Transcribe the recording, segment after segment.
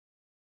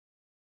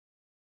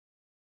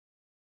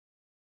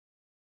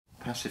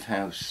Passive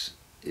house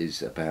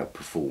is about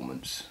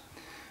performance.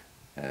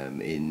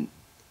 In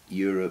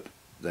Europe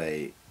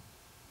they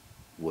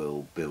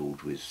will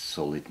build with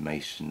solid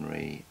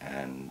masonry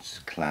and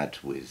clad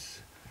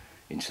with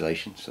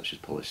insulation such as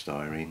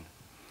polystyrene,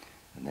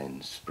 and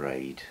then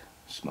sprayed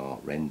smart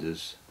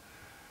renders.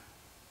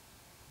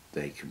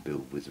 They can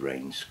build with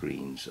rain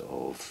screens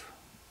of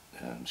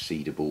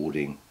cedar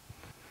boarding.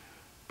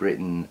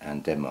 Britain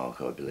and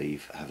Denmark, I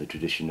believe, have a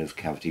tradition of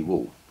cavity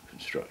wall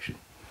construction.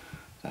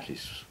 That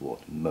is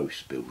what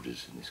most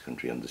builders in this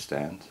country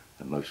understand,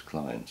 and most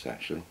clients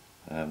actually.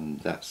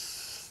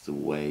 That's the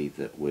way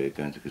that we're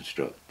going to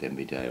construct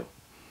Denby Dale.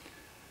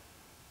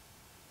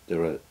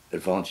 There are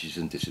advantages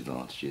and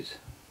disadvantages.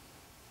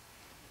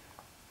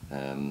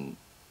 The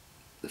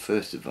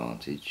first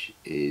advantage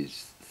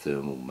is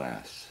thermal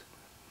mass.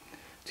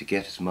 To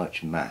get as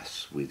much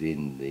mass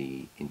within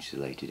the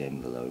insulated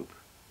envelope,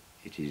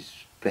 it is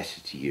better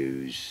to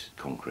use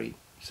concrete.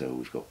 So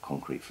we've got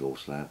concrete floor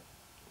slab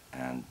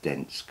and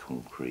dense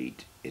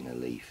concrete inner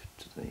leaf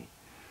to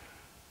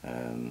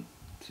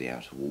the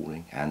outer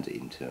walling and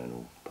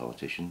internal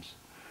partitions.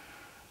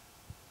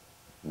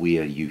 We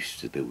are used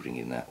to building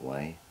in that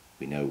way.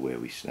 We know where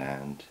we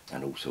stand,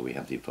 and also we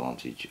have the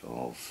advantage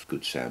of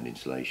good sound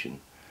insulation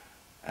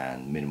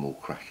and minimal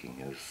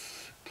cracking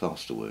of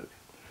plasterwork.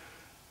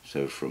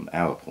 So from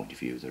our point of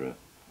view there are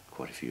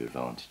quite a few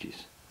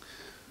advantages.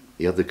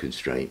 The other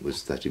constraint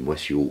was that in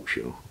West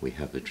Yorkshire we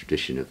have a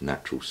tradition of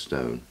natural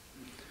stone.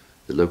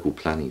 The local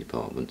planning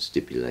department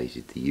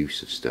stipulated the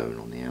use of stone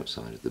on the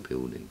outside of the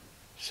building.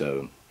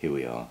 So here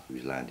we are,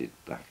 we've landed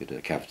back at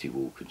a cavity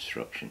wall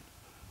construction.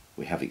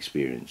 We have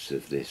experience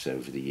of this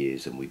over the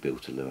years, and we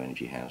built a low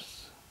energy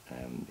house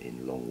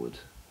in Longwood,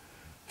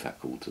 in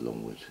fact called the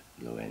Longwood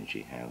Low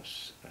Energy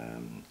House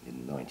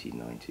in the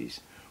 1990s,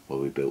 where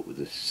we built with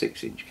a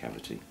 6-inch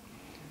cavity,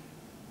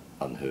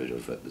 unheard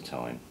of at the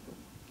time.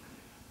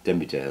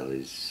 Denby Dale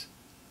is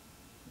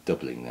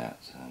doubling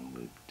that, and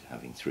we're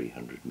having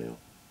 300mm.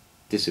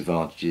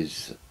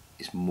 Disadvantages: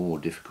 it's more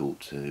difficult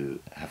to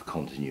have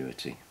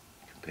continuity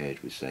compared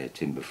with, say, a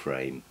timber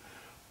frame,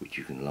 which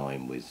you can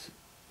line with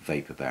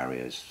vapour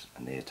barriers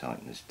and air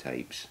tightness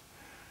tapes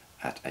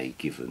at a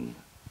given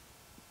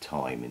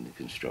time in the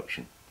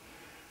construction.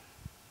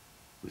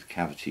 With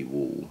cavity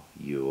wall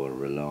you are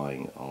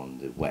relying on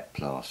the wet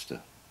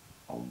plaster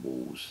on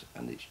walls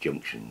and its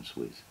junctions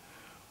with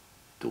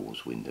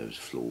doors, windows,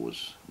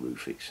 floors,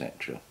 roof,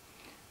 etc.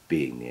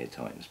 being the air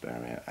tightness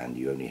barrier, and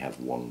you only have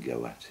one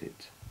go at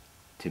it.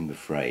 Timber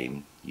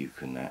frame, you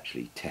can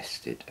actually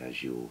test it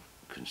as you're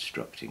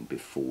constructing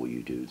before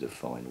you do the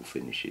final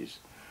finishes,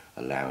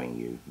 allowing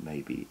you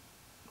maybe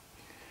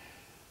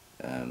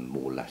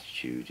more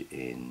latitude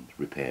in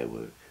repair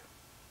work.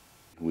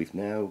 We've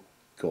now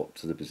got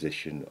to the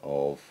position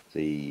of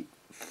the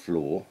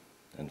floor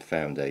and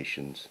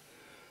foundations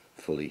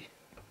fully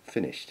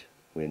finished.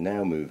 We're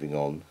now moving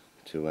on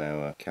to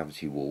our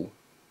cavity wall,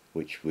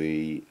 which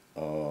we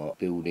are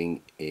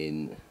building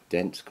in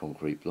dense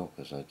concrete block,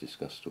 as I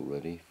discussed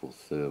already, for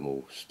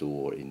thermal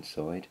store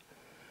inside.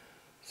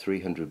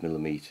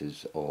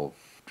 300mm of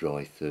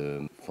dry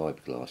therm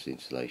fiberglass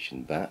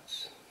insulation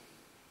bats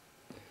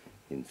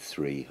in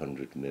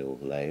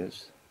 300mm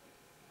layers,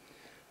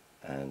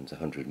 and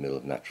 100mm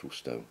of natural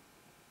stone.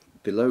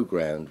 Below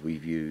ground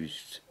we've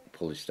used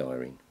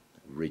polystyrene,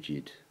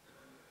 rigid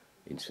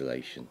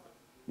insulation,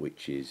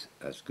 which is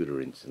as good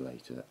an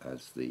insulator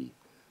as the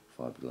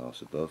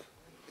fiberglass above.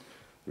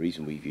 The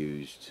reason we've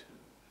used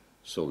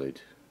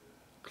solid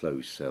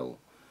closed cell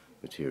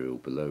material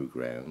below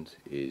ground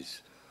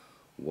is,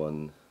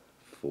 one,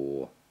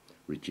 for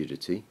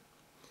rigidity,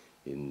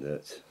 in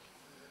that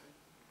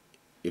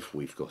if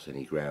we've got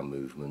any ground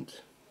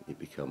movement it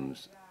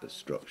becomes a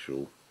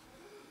structural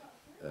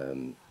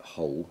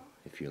hole,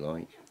 if you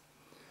like,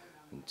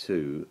 and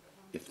two,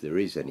 if there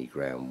is any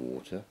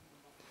groundwater,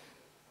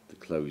 the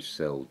closed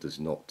cell does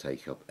not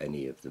take up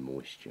any of the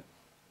moisture.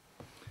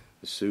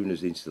 As soon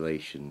as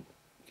insulation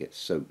gets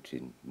soaked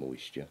in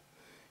moisture,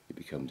 it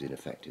becomes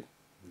ineffective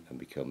and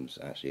becomes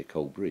actually a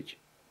cold bridge.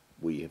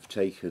 We have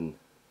taken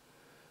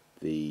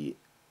the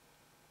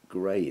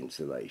grey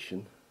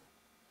insulation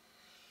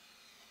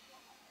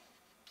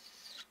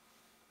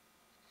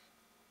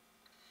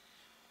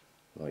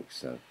like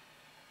so.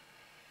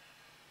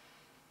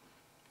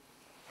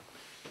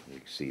 You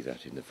can see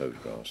that in the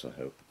photographs, I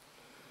hope.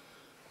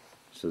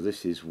 So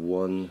this is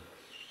one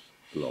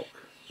block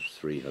of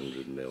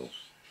 300mm.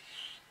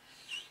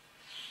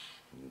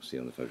 You'll see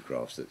on the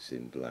photographs that's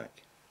in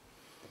black.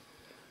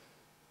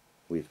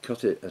 We've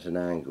cut it at an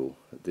angle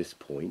at this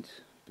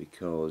point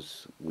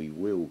because we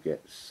will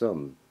get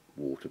some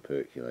water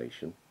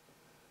percolation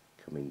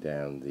coming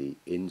down the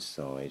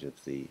inside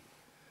of the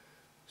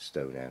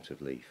stone out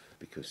of leaf,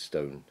 because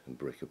stone and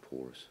brick are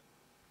porous.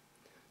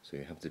 So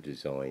you have to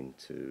design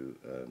to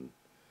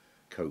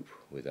cope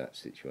with that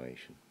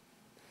situation.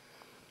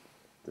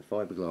 The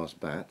fiberglass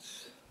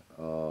bats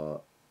are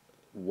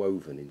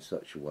woven in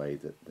such a way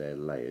that they're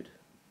layered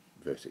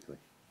vertically.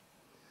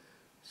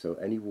 So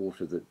any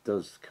water that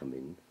does come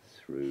in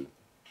through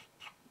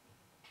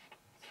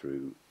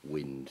through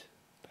wind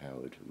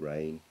powered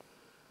rain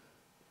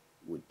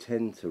would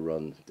tend to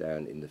run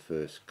down in the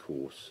first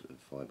course of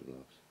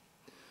fiberglass.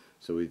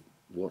 So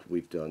what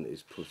we've done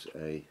is put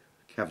a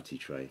cavity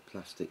tray,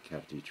 plastic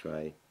cavity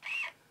tray,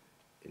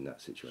 in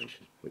that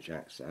situation, which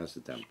acts as the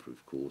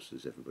damp-proof course,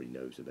 as everybody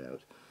knows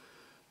about,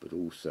 but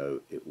also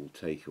it will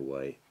take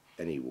away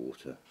any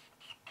water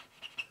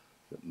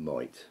that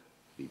might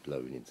be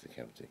blown into the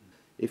cavity.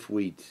 If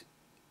we'd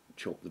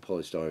chopped the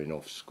polystyrene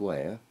off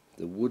square,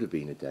 there would have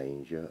been a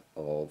danger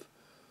of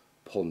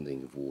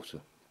ponding of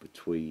water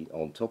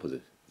on top of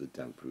the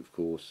damp-proof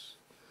course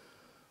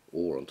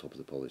or on top of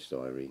the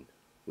polystyrene,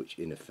 which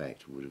in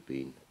effect would have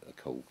been a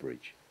cold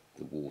bridge.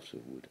 The water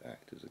would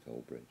act as a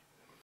cold bridge.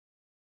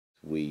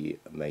 We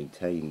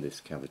maintain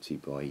this cavity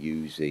by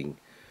using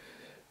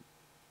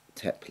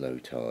Teplo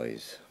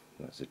ties,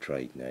 that's a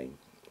trade name,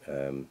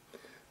 and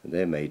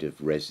they're made of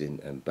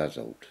resin and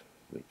basalt,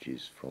 which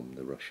is from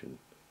the Russian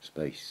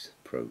space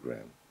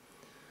program,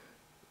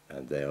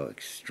 and they are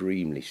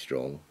extremely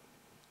strong,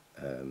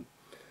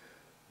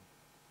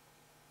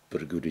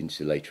 but a good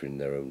insulator in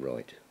their own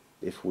right.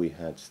 If we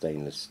had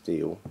stainless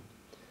steel,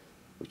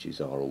 which is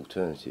our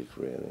alternative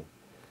really,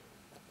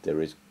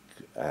 there is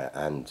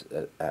and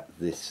at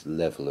this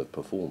level of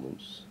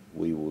performance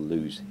we will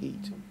lose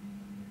heat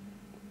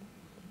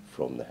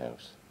from the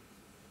house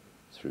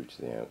through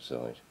to the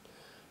outside,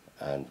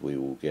 and we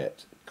will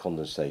get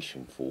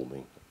condensation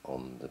forming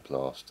on the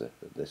plaster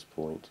at this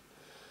point,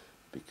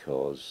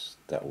 because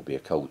that will be a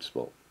cold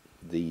spot.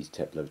 These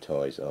Teplo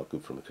ties are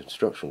good from a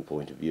constructional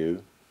point of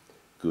view,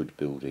 good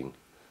building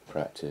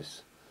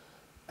practice,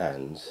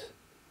 and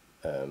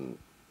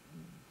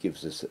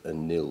gives us a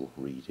nil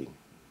reading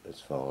as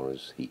far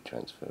as heat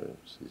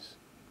transference is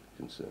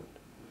concerned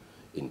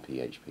in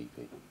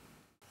PHPP.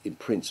 In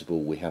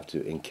principle, we have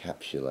to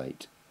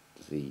encapsulate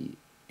the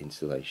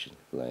insulation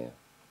layer.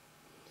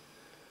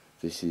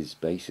 This is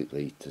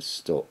basically to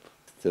stop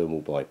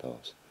thermal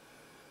bypass.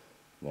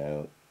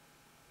 Now,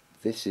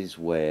 this is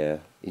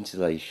where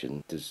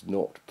insulation does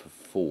not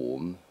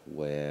perform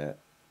where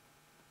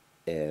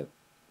air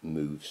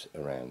moves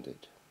around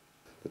it.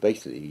 But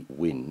basically,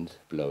 wind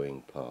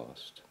blowing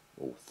past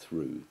or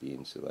through the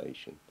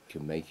insulation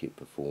can make it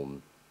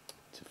perform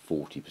to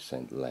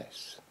 40%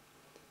 less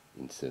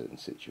in certain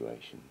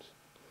situations.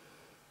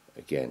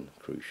 Again,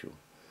 crucial.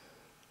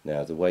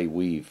 Now, the way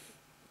we've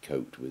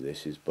coped with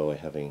this is by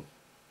having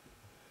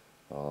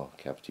our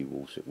cavity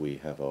walls. We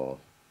have our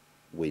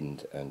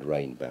wind and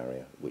rain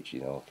barrier, which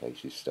in our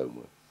case is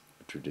stonework,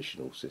 a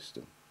traditional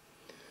system.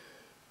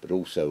 But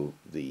also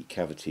the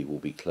cavity will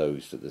be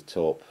closed at the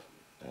top,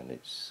 and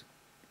it's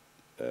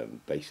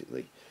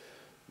basically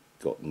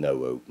got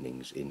no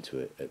openings into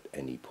it at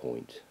any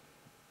point,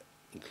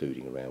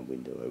 including around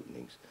window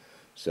openings.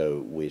 So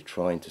we're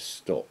trying to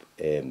stop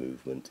air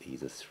movement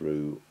either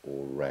through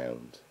or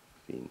around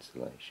the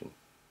insulation.